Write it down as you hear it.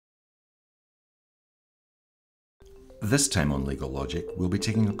This time on Legal Logic, we'll be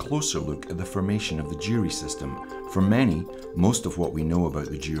taking a closer look at the formation of the jury system. For many, most of what we know about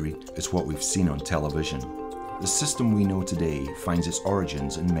the jury is what we've seen on television. The system we know today finds its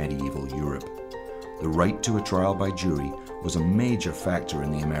origins in medieval Europe. The right to a trial by jury was a major factor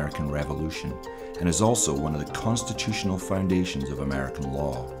in the American Revolution and is also one of the constitutional foundations of American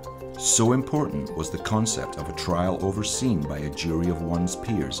law. So important was the concept of a trial overseen by a jury of one's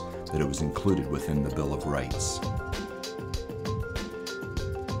peers that it was included within the Bill of Rights.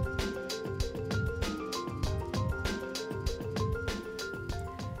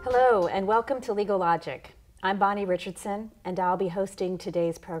 Hello and welcome to Legal Logic. I'm Bonnie Richardson and I'll be hosting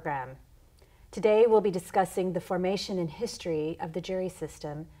today's program. Today we'll be discussing the formation and history of the jury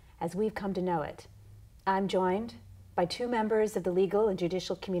system as we've come to know it. I'm joined by two members of the legal and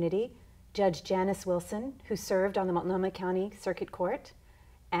judicial community, Judge Janice Wilson, who served on the Multnomah County Circuit Court,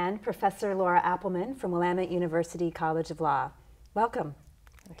 and Professor Laura Appelman from Willamette University College of Law. Welcome.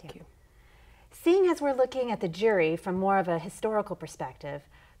 Thank you. Seeing as we're looking at the jury from more of a historical perspective,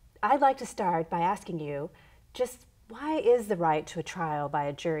 I'd like to start by asking you, just why is the right to a trial by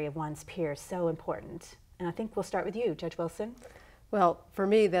a jury of one's peers so important? And I think we'll start with you, Judge Wilson. Well, for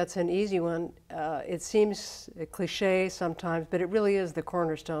me, that's an easy one. It seems a cliche sometimes, but it really is the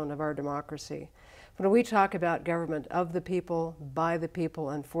cornerstone of our democracy. When we talk about government of the people, by the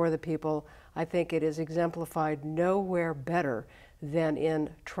people, and for the people, I think it is exemplified nowhere better than in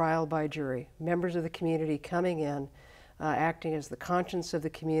trial by jury. Members of the community coming in, acting as the conscience of the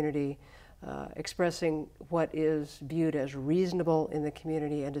community, expressing what is viewed as reasonable in the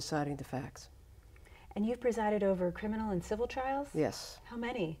community and deciding the facts. And you've presided over criminal and civil trials? Yes. How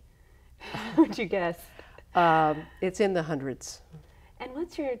many? Would you guess? It's in the hundreds. And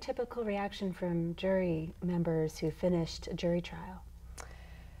what's your typical reaction from jury members who finished a jury trial?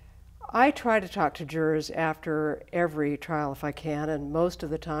 I try to talk to jurors after every trial if I can, and most of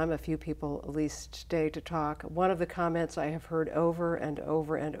the time a few people at least stay to talk. One of the comments I have heard over and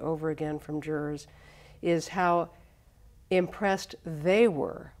over and over again from jurors is how impressed they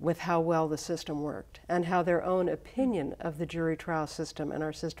were with how well the system worked and how their own opinion of the jury trial system and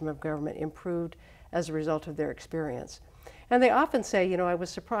our system of government improved as a result of their experience. And they often say, you know, I was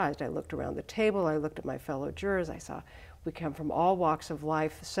surprised. I looked around the table, I looked at my fellow jurors, I saw we come from all walks of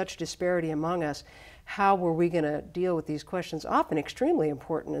life, such disparity among us. How were we going to deal with these questions, often extremely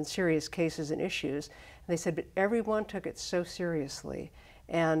important and serious cases and issues? And they said, but everyone took it so seriously,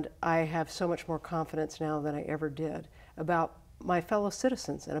 and I have so much more confidence now than I ever did about my fellow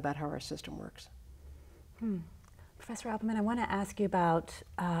citizens and about how our system works. Professor Appelman, I want to ask you about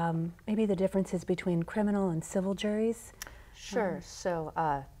maybe the differences between criminal and civil juries. Sure. So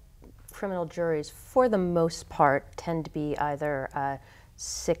criminal juries, for the most part, tend to be either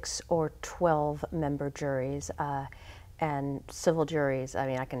 6 or 12 member juries, and civil juries, I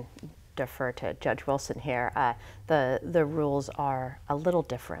mean, I can defer to Judge Wilson here. The rules are a little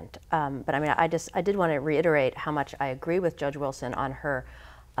different, but I mean, I did want to reiterate how much I agree with Judge Wilson on her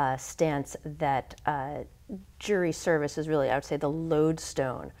stance that jury service is really, I would say, the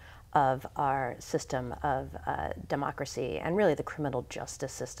lodestone of our system of democracy and really the criminal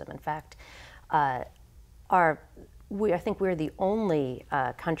justice system. In fact, I think we're the only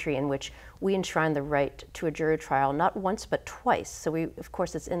country in which we enshrine the right to a jury trial not once but twice. So of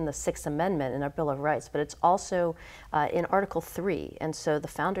course, it's in the Sixth Amendment in our Bill of Rights, but it's also in Article 3. And so the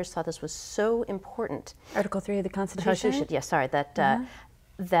founders thought this was so important. Article 3 of the Constitution? The Constitution, yes, sorry, that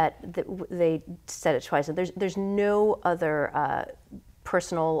they said it twice. And there's no other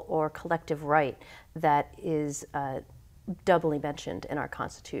personal or collective right that is doubly mentioned in our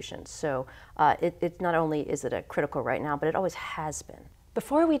Constitution. So it not only is it a critical right now, but it always has been.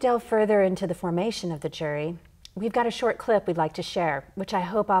 Before we delve further into the formation of the jury, we've got a short clip we'd like to share, which I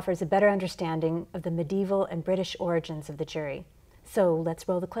hope offers a better understanding of the medieval and British origins of the jury. So let's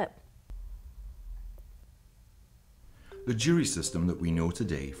roll the clip. The jury system that we know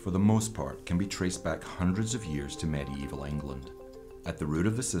today, for the most part, can be traced back hundreds of years to medieval England. At the root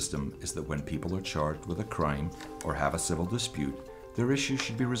of the system is that when people are charged with a crime or have a civil dispute, their issues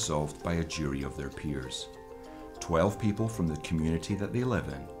should be resolved by a jury of their peers. 12 people from the community that they live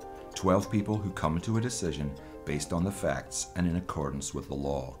in, 12 people who come to a decision based on the facts and in accordance with the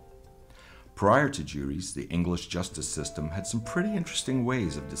law. Prior to juries, the English justice system had some pretty interesting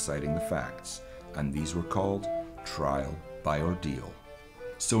ways of deciding the facts, and these were called trial by ordeal.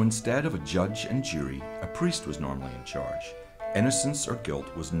 So instead of a judge and jury, a priest was normally in charge. Innocence or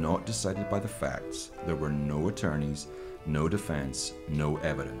guilt was not decided by the facts. There were no attorneys, no defense, no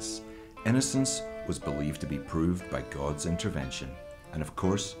evidence. Innocence was believed to be proved by God's intervention. And of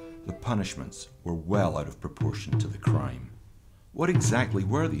course, the punishments were well out of proportion to the crime. What exactly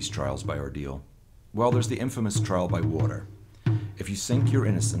were these trials by ordeal? Well, there's the infamous trial by water. If you sink, you're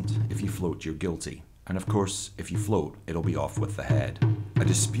innocent. If you float, you're guilty. And of course, if you float, it'll be off with the head. A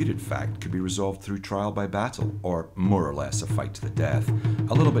disputed fact could be resolved through trial by battle, or more or less a fight to the death,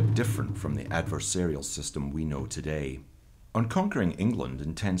 a little bit different from the adversarial system we know today. On conquering England in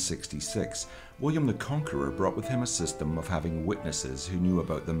 1066, William the Conqueror brought with him a system of having witnesses who knew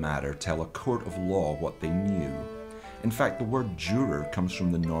about the matter tell a court of law what they knew. In fact, the word juror comes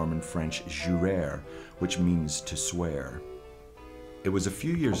from the Norman French jurer, which means to swear. It was a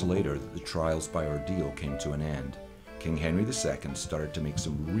few years later that the trials by ordeal came to an end. King Henry II started to make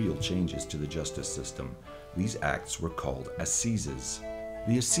some real changes to the justice system. These acts were called assizes.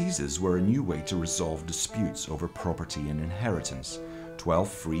 The assizes were a new way to resolve disputes over property and inheritance. 12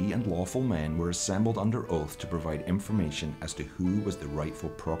 free and lawful men were assembled under oath to provide information as to who was the rightful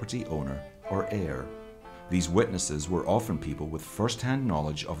property owner or heir. These witnesses were often people with first-hand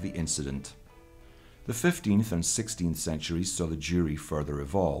knowledge of the incident. The 15th and 16th centuries saw the jury further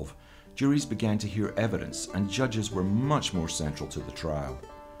evolve. Juries began to hear evidence, and judges were much more central to the trial.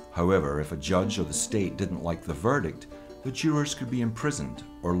 However, if a judge or the state didn't like the verdict, the jurors could be imprisoned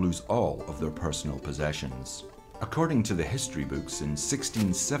or lose all of their personal possessions. According to the history books, in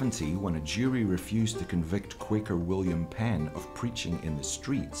 1670, when a jury refused to convict Quaker William Penn of preaching in the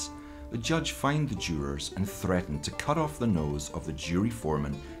streets, the judge fined the jurors and threatened to cut off the nose of the jury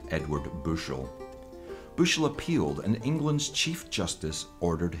foreman, Edward Bushell. Bushell appealed, and England's Chief Justice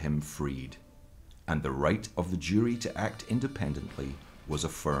ordered him freed. And the right of the jury to act independently was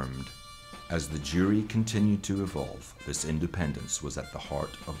affirmed. As the jury continued to evolve, this independence was at the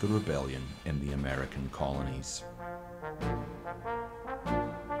heart of the rebellion in the American colonies.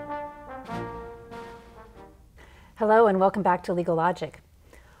 Hello and welcome back to Legal Logic.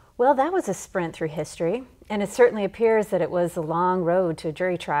 Well, that was a sprint through history, and it certainly appears that it was a long road to a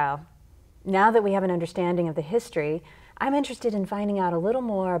jury trial. Now that we have an understanding of the history, I'm interested in finding out a little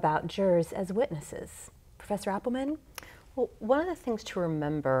more about jurors as witnesses. Professor Appelman? Well, one of the things to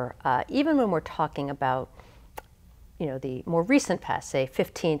remember, even when we're talking about, the more recent past, say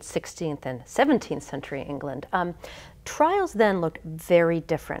 15th, 16th, and 17th century England, trials then looked very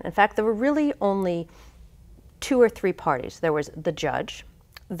different. In fact, there were really only 2 or 3 parties. There was the judge,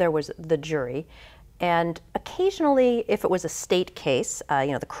 there was the jury, and occasionally, if it was a state case,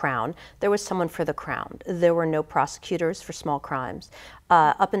 the Crown, there was someone for the Crown. There were no prosecutors for small crimes.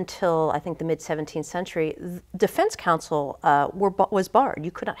 Up until, I think, the mid-17th century, defense counsel was barred.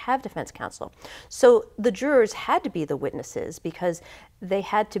 You could not have defense counsel. So the jurors had to be the witnesses because they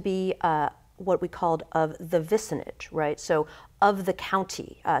had to be what we called of the vicinage, right? So of the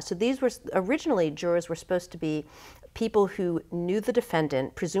county. So these were, originally, jurors were supposed to be people who knew the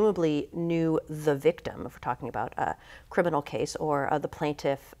defendant, presumably knew the victim, if we're talking about a criminal case, or the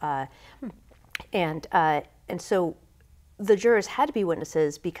plaintiff. And so the jurors had to be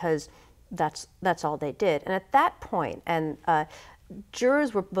witnesses because that's all they did. And at that point,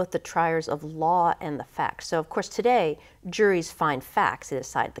 jurors were both the triers of law and the facts. So of course today, juries find facts to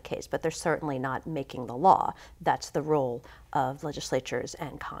decide the case, but they're certainly not making the law. That's the role of legislatures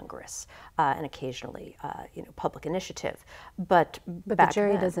and Congress, and occasionally, public initiative. But the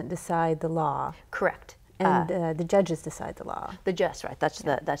jury doesn't decide the law. Correct. And the judges decide the law. Right.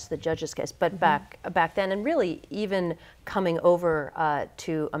 That's the judge's case. But back then, and really even coming over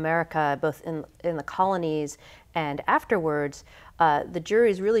to America, both in the colonies and afterwards, the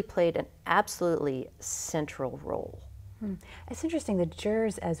juries really played an absolutely central role. It's interesting, the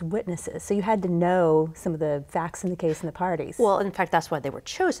jurors as witnesses. So you had to know some of the facts in the case and the parties. Well, in fact, that's why they were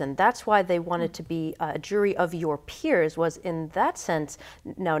chosen. That's why they wanted to be a jury of your peers, was in that sense.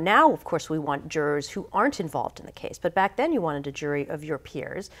 Now, of course, we want jurors who aren't involved in the case. But back then, you wanted a jury of your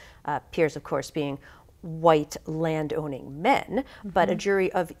peers. Peers, of course, being white land-owning men, but a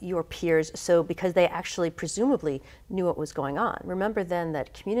jury of your peers, so because they actually presumably knew what was going on. Remember then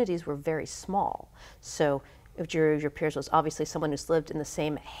that communities were very small. So if jury of your peers was obviously someone who's lived in the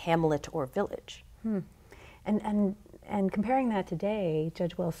same hamlet or village. And comparing that today,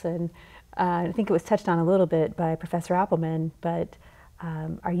 Judge Wilson, I think it was touched on a little bit by Professor Appelman, but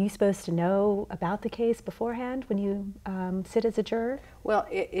are you supposed to know about the case beforehand when you sit as a juror? Well,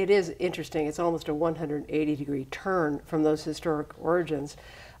 it is interesting. It's almost a 180-degree turn from those historic origins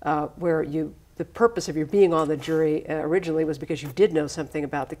where the purpose of your being on the jury originally was because you did know something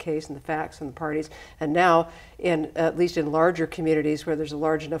about the case and the facts and the parties. And now, at least in larger communities where there's a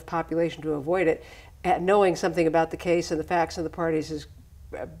large enough population to avoid it, knowing something about the case and the facts and the parties is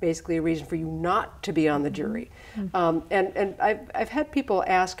basically a reason for you not to be on the jury. And I've had people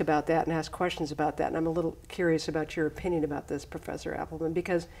ask about that and ask questions about that, and I'm a little curious about your opinion about this, Professor Appleman,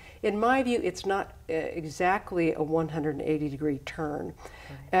 because in my view, it's not exactly a 180-degree turn,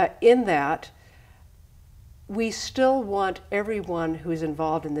 in that we still want everyone who's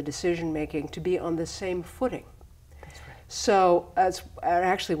involved in the decision-making to be on the same footing. So as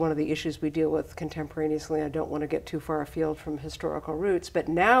actually one of the issues we deal with contemporaneously, I don't want to get too far afield from historical roots, but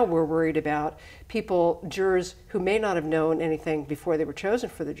now we're worried about people, jurors who may not have known anything before they were chosen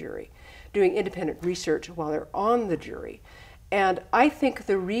for the jury, doing independent research while they're on the jury. And I think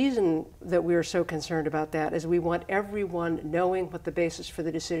the reason that we're so concerned about that is we want everyone knowing what the basis for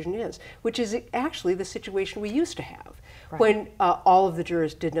the decision is, which is actually the situation we used to have, when all of the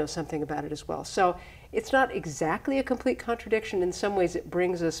jurors did know something about it as well. So it's not exactly a complete contradiction. In some ways it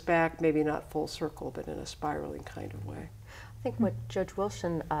brings us back, maybe not full circle, but in a spiraling kind of way. I think what Judge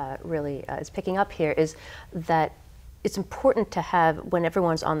Wilson really is picking up here is that it's important to have, when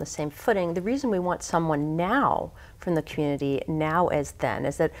everyone's on the same footing, the reason we want someone now from the community, now as then,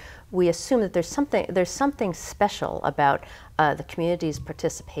 is that we assume that there's something special about the community's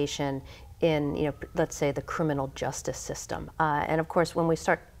participation in, you know, let's say the criminal justice system. And of course, when we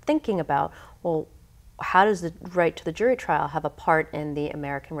start thinking about, well, how does the right to the jury trial have a part in the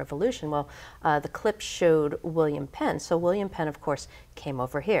American Revolution? Well, the clip showed William Penn. So William Penn, of course, came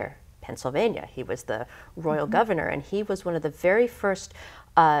over here, Pennsylvania. He was the royal governor, and he was one of the very first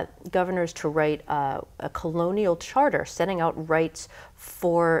governors to write a colonial charter setting out rights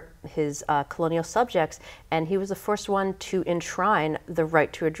for his colonial subjects, and he was the first one to enshrine the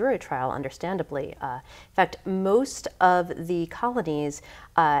right to a jury trial, understandably. In fact, most of the colonies,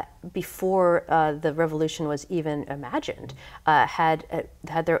 before the Revolution was even imagined, had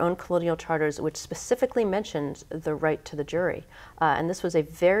their own colonial charters which specifically mentioned the right to the jury. And this was a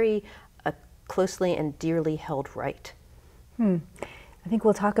very closely and dearly held right. I think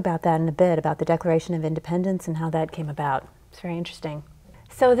we'll talk about that in a bit, about the Declaration of Independence and how that came about. It's very interesting.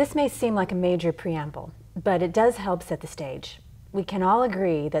 So this may seem like a major preamble, but it does help set the stage. We can all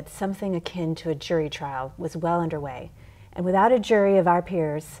agree that something akin to a jury trial was well underway, and without a jury of our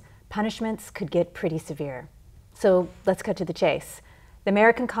peers, punishments could get pretty severe. So let's cut to the chase. The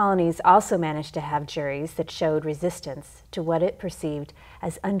American colonies also managed to have juries that showed resistance to what it perceived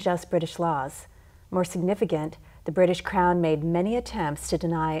as unjust British laws. More significant, the British Crown made many attempts to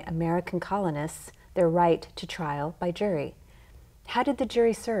deny American colonists their right to trial by jury. How did the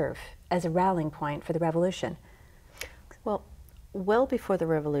jury serve as a rallying point for the Revolution? Well, well before the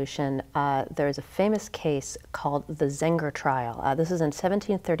Revolution, there is a famous case called the Zenger trial. This is in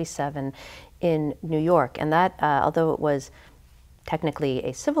 1737 in New York, and that, although it was technically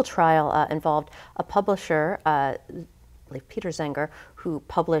a civil trial, involved a publisher, Peter Zenger, who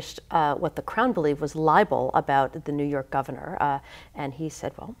published what the Crown believed was libel about the New York governor. And he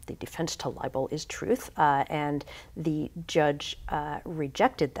said, well, the defense to libel is truth. And the judge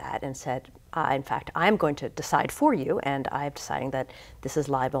rejected that and said, in fact, I'm going to decide for you, and I'm deciding that this is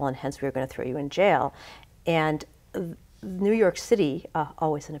libel, and hence we're going to throw you in jail. And New York City,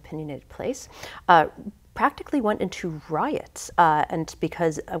 always an opinionated place, practically went into riots, and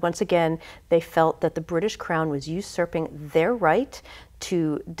because once again they felt that the British Crown was usurping their right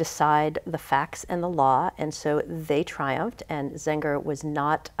to decide the facts and the law, and so they triumphed, and Zenger was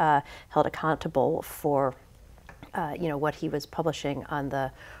not held accountable for what he was publishing on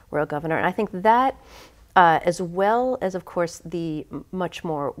the royal governor. And I think that as well as, of course, the much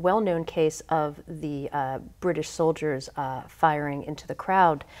more well-known case of the British soldiers firing into the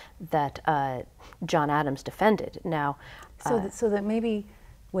crowd that John Adams defended. Now, so that maybe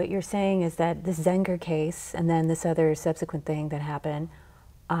what you're saying is that this Zenger case and then this other subsequent thing that happened,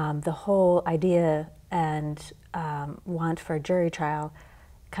 the whole idea and want for a jury trial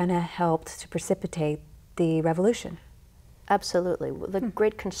kind of helped to precipitate the Revolution. Absolutely. The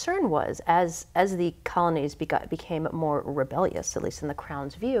great concern was, as the colonies became more rebellious, at least in the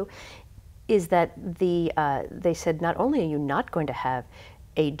Crown's view, is that they said, not only are you not going to have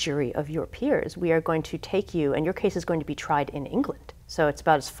a jury of your peers, we are going to take you, and your case is going to be tried in England. So it's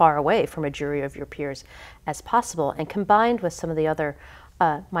about as far away from a jury of your peers as possible. And combined with some of the other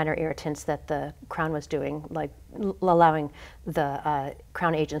minor irritants that the Crown was doing, like allowing the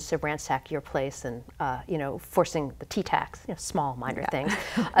Crown agents to ransack your place and forcing the tea tax, small minor things.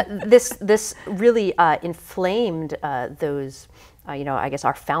 This really inflamed those, I guess,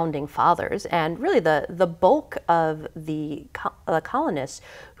 our founding fathers, and really the bulk of the colonists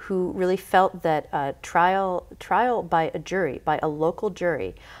who really felt that trial by a jury, by a local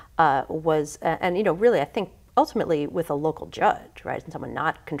jury, was, and really I think ultimately with a local judge, right, and someone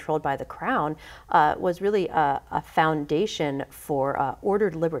not controlled by the crown, was really a foundation for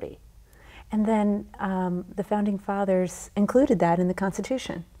ordered liberty. And then the Founding Fathers included that in the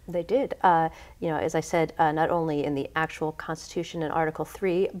Constitution. They did. As I said, not only in the actual Constitution in Article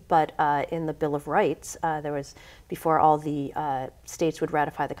 3, but in the Bill of Rights. There was, before all the states would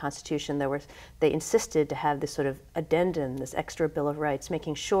ratify the Constitution, they insisted to have this sort of addendum, this extra Bill of Rights,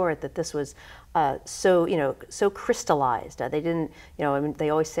 making sure that this was so crystallized. They didn't, they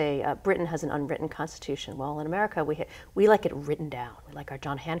always say Britain has an unwritten Constitution. Well, in America, we like it written down. We like our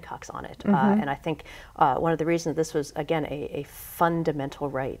John Hancocks on it. And I think one of the reasons this was, again, a fundamental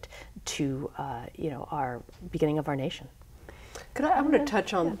right to our beginning of our nation. I want to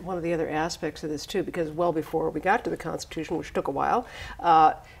touch on one of the other aspects of this too, because well before we got to the Constitution, which took a while,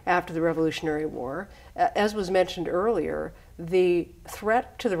 after the Revolutionary War, as was mentioned earlier, the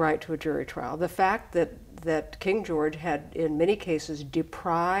threat to the right to a jury trial, the fact that King George had in many cases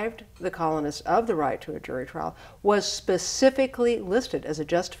deprived the colonists of the right to a jury trial, was specifically listed as a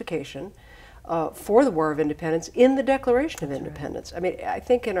justification for the War of Independence in the Declaration of Independence. Right. I mean, I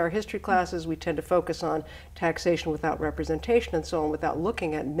think in our history classes we tend to focus on taxation without representation and so on, without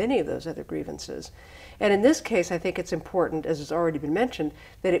looking at many of those other grievances. And in this case, I think it's important, as has already been mentioned,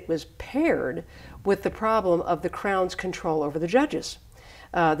 that it was paired with the problem of the Crown's control over the judges,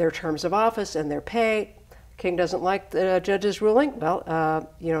 their terms of office and their pay. King doesn't like the judge's ruling, well,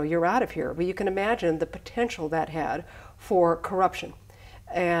 you're out of here. But you can imagine the potential that had for corruption.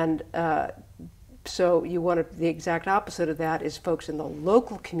 And so you want the exact opposite of that is folks in the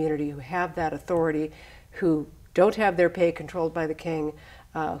local community who have that authority, who don't have their pay controlled by the king,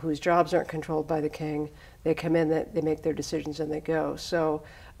 whose jobs aren't controlled by the king. They come in, they make their decisions, and they go. So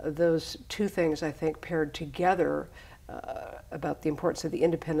those two things, I think, paired together about the importance of the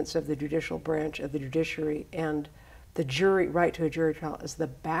independence of the judicial branch of the judiciary and the jury right to a jury trial as the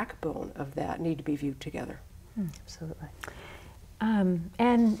backbone of that need to be viewed together. Absolutely.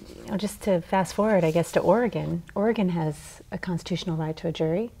 And just to fast forward, I guess, to Oregon. Oregon has a constitutional right to a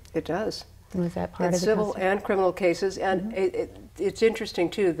jury. It does. Was that part in of the civil and criminal cases? And it's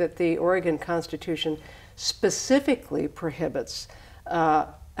interesting, too, that the Oregon Constitution specifically prohibits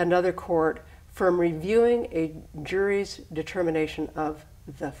another court from reviewing a jury's determination of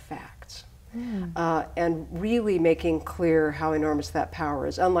the facts. And really making clear how enormous that power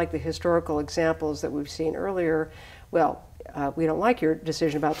is. Unlike the historical examples that we've seen earlier, well, we don't like your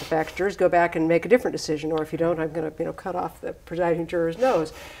decision about the facts. Jurors, go back and make a different decision, or if you don't, I'm going to cut off the presiding juror's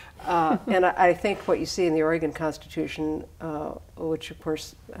nose. And I think what you see in the Oregon Constitution, which of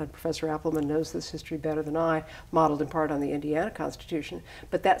course Professor Appleman knows this history better than I, modeled in part on the Indiana Constitution,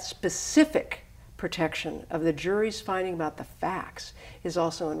 but that specific protection of the jury's finding about the facts is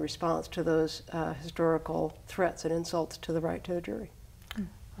also in response to those historical threats and insults to the right to the jury.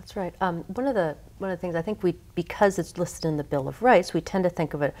 That's right. One of the things I think because it's listed in the Bill of Rights, we tend to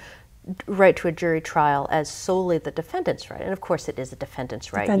think of a right to a jury trial as solely the defendant's right, and of course it is a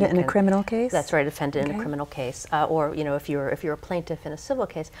defendant's right. Defendant in a criminal case. That's right, defendant in a criminal case, or if you're a plaintiff in a civil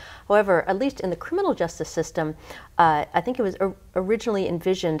case. However, at least in the criminal justice system, I think it was originally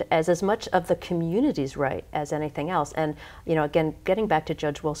envisioned as much of the community's right as anything else. And again, getting back to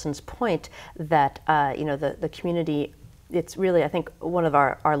Judge Wilson's point that the community. It's really, I think, one of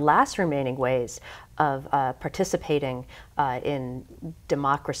our last remaining ways of participating in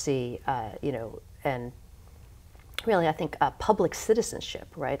democracy, and really, I think, public citizenship,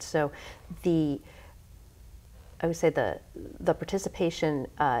 right? So I would say the participation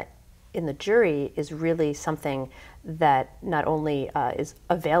in the jury is really something that not only is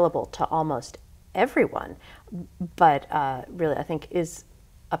available to almost everyone, but really, I think, is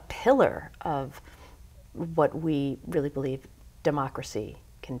a pillar of what we really believe democracy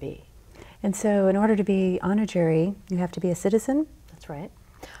can be. And so in order to be on a jury, you have to be a citizen? That's right.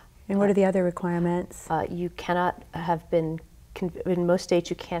 And what are the other requirements? You cannot have been, in most states,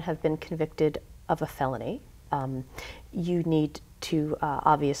 you can't have been convicted of a felony. You need to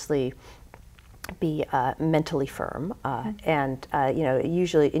obviously be mentally firm, and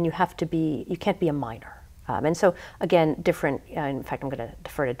usually, and you can't be a minor. And so, again, different. In fact, I'm going to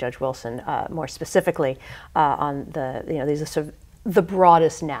defer to Judge Wilson more specifically on these are sort of the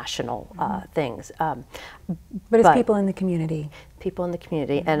broadest national things. But it's people in the community. People in the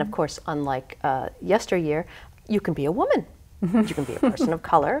community, and of course, unlike yesteryear, you can be a woman You can be a person of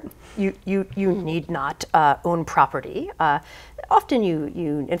color. You need not own property. Often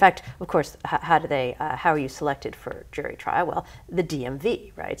in fact, of course, how are you selected for jury trial? Well, the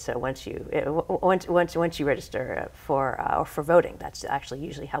DMV, right? So once you register for voting, that's actually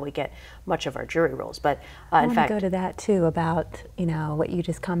usually how we get much of our jury roles. But I want to go to that too, about what you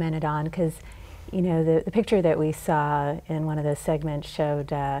just commented on, because the picture that we saw in one of those segments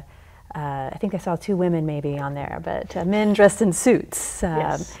showed. I think I saw 2 women maybe on there, but men dressed in suits.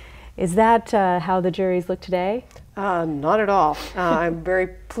 Yes. Is that how the juries look today? Not at all. I'm very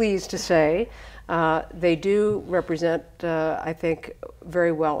pleased to say they do represent, I think,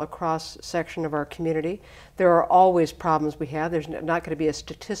 very well a cross-section of our community. There are always problems we have. There's not going to be a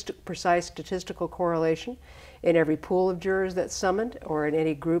precise statistical correlation in every pool of jurors that's summoned or in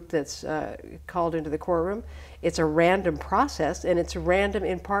any group that's called into the courtroom. It's a random process, and it's random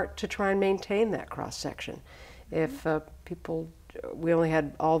in part to try and maintain that cross-section. If we only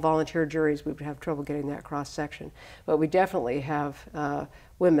had all volunteer juries, we would have trouble getting that cross-section. But we definitely have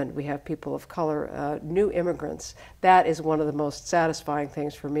women, we have people of color, new immigrants. That is one of the most satisfying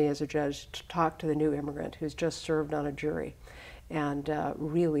things for me as a judge, to talk to the new immigrant who's just served on a jury and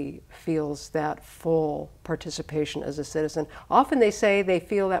really feels that full participation as a citizen. Often they say they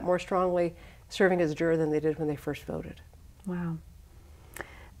feel that more strongly serving as a juror than they did when they first voted. Wow.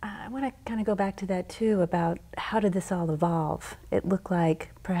 I want to kind of go back to that too, about how did this all evolve? It looked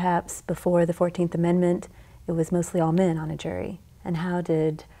like perhaps before the 14th Amendment, it was mostly all men on a jury. And how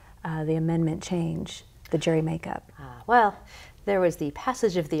did the amendment change the jury makeup? Well, there was the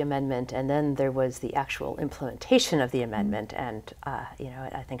passage of the amendment, and then there was the actual implementation of the amendment. And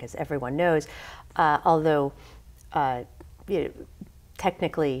I think, as everyone knows, although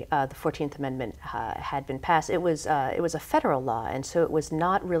technically the 14th Amendment had been passed, it was a federal law, and so it was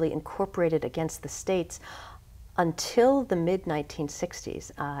not really incorporated against the states until the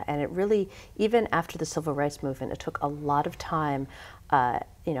mid-1960s. And it really, even after the Civil Rights Movement, it took a lot of time,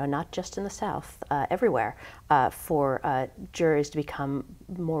 not just in the South, everywhere, for juries to become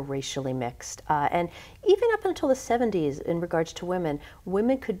more racially mixed. And even up until the 70s, in regards to women,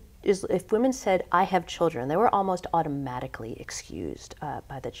 if women said, "I have children," they were almost automatically excused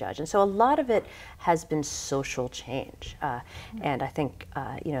by the judge. And so a lot of it has been social change. And I think,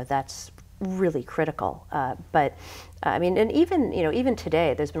 that's really critical. But I mean, and even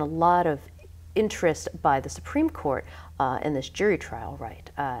today, there's been a lot of interest by the Supreme Court in this jury trial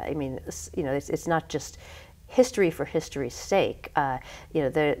right. I mean, it's not just history for history's sake.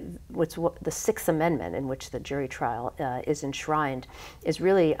 The Sixth Amendment, in which the jury trial is enshrined, is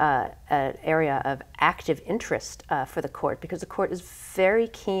really an area of active interest for the court, because the court is very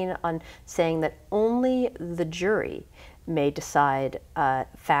keen on saying that only the jury may decide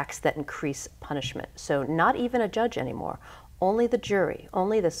facts that increase punishment. So not even a judge anymore, only the jury,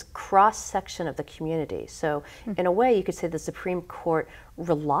 only this cross-section of the community. So in a way, you could say the Supreme Court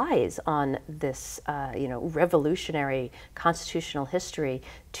relies on this revolutionary constitutional history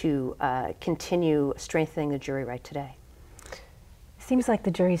to continue strengthening the jury right today. Seems like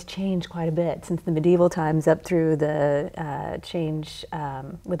the jury's changed quite a bit since the medieval times up through the change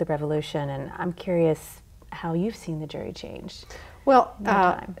with the Revolution, and I'm curious how you've seen the jury change. Well,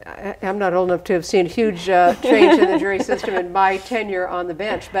 I'm not old enough to have seen huge change in the jury system in my tenure on the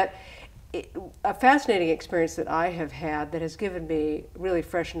bench, but a fascinating experience that I have had that has given me, really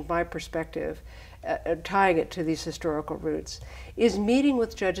freshened my perspective, tying it to these historical roots, is meeting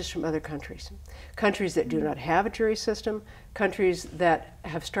with judges from other countries. Countries that do not have a jury system, countries that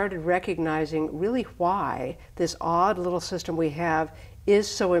have started recognizing really why this odd little system we have is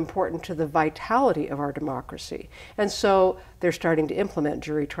so important to the vitality of our democracy. And so they're starting to implement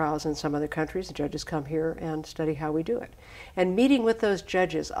jury trials in some other countries. The judges come here and study how we do it. And meeting with those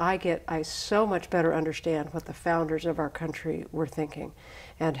judges, I so much better understand what the founders of our country were thinking,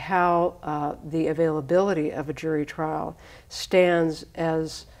 and how the availability of a jury trial stands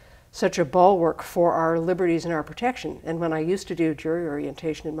as such a bulwark for our liberties and our protection. And when I used to do jury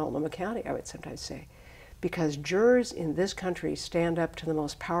orientation in Multnomah County, I would sometimes say, because jurors in this country stand up to the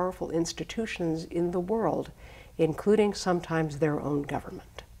most powerful institutions in the world, including sometimes their own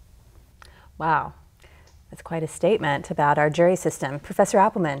government. Wow, that's quite a statement about our jury system. Professor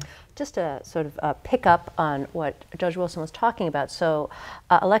Appelman. Just to sort of pick up on what Judge Wilson was talking about. So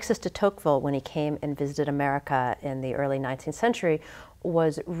Alexis de Tocqueville, when he came and visited America in the early 19th century,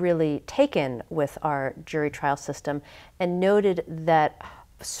 was really taken with our jury trial system and noted that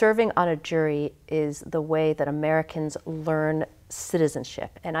serving on a jury is the way that Americans learn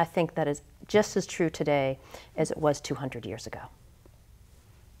citizenship. And I think that is just as true today as it was 200 years ago.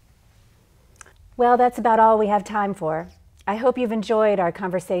 Well, that's about all we have time for. I hope you've enjoyed our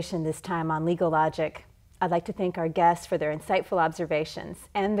conversation this time on legal logic. I'd like to thank our guests for their insightful observations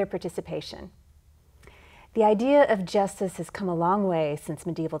and their participation. The idea of justice has come a long way since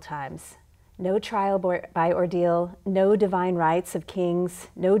medieval times. No trial by ordeal, no divine rights of kings,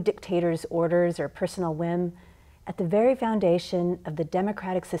 no dictator's orders or personal whim. At the very foundation of the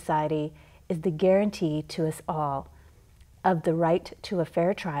democratic society is the guarantee to us all of the right to a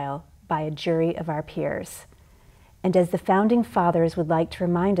fair trial by a jury of our peers. And as the Founding Fathers would like to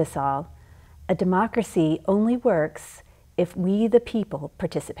remind us all, a democracy only works if we, the people,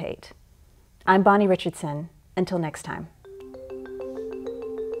 participate. I'm Bonnie Richardson. Until next time.